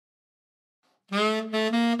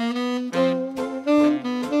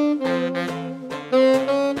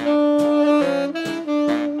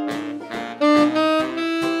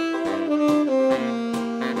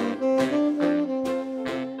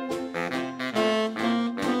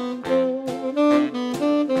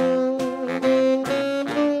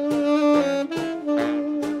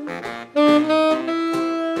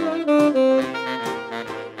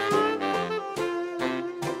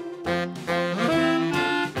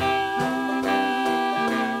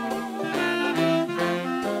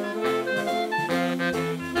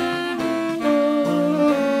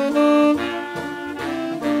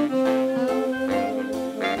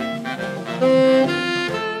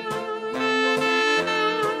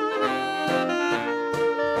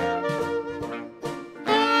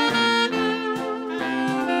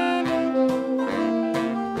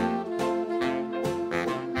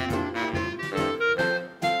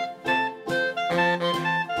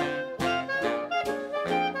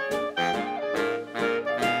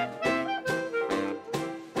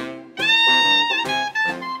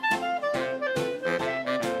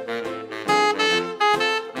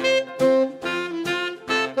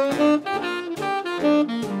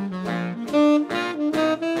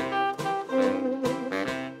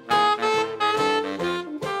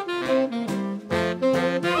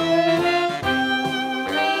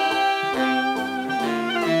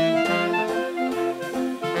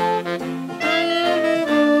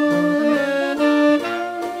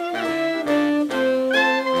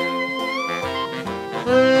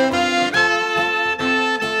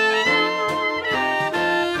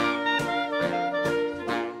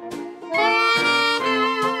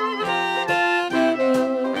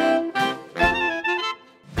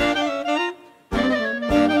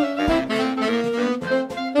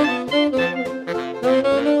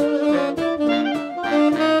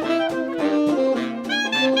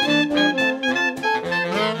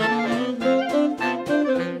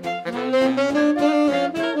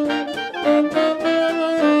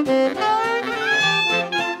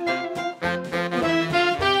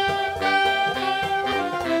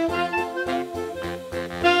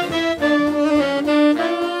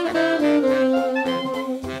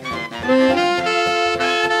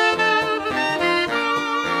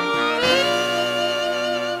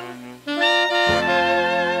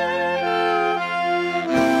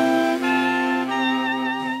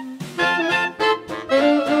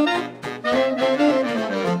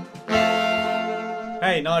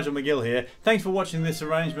Hey, Nigel McGill here. Thanks for watching this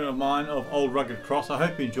arrangement of mine of Old Rugged Cross. I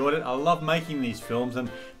hope you enjoyed it. I love making these films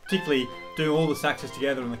and particularly doing all the saxes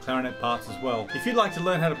together and the clarinet parts as well. If you'd like to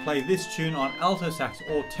learn how to play this tune on alto sax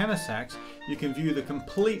or tenor sax, you can view the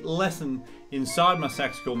complete lesson inside my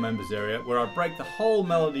Sax School Members Area, where I break the whole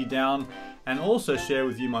melody down and also share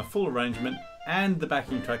with you my full arrangement and the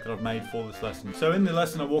backing track that I've made for this lesson. So in the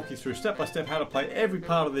lesson I walk you through step by step how to play every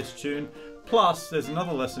part of this tune, plus there's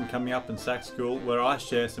another lesson coming up in Sax School where I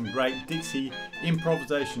share some great Dixie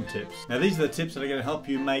improvisation tips. Now these are the tips that are going to help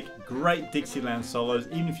you make great Dixieland solos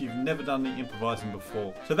even if you've never done any improvising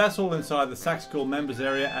before. So that's all inside the Sax School Members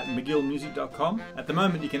Area at McGillmusic.com. At the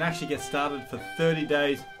moment you can actually get started for 30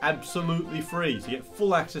 days absolutely free to get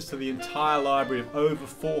full access to the entire library of over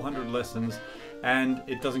 400 lessons, and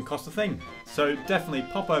it doesn't cost a thing. So definitely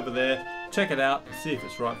pop over there, check it out, and see if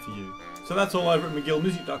it's right for you. So that's all over at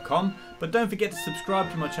McGillmusic.com, but don't forget to subscribe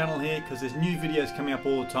to my channel here because there's new videos coming up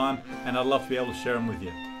all the time and I'd love to be able to share them with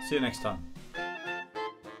you. See you next time.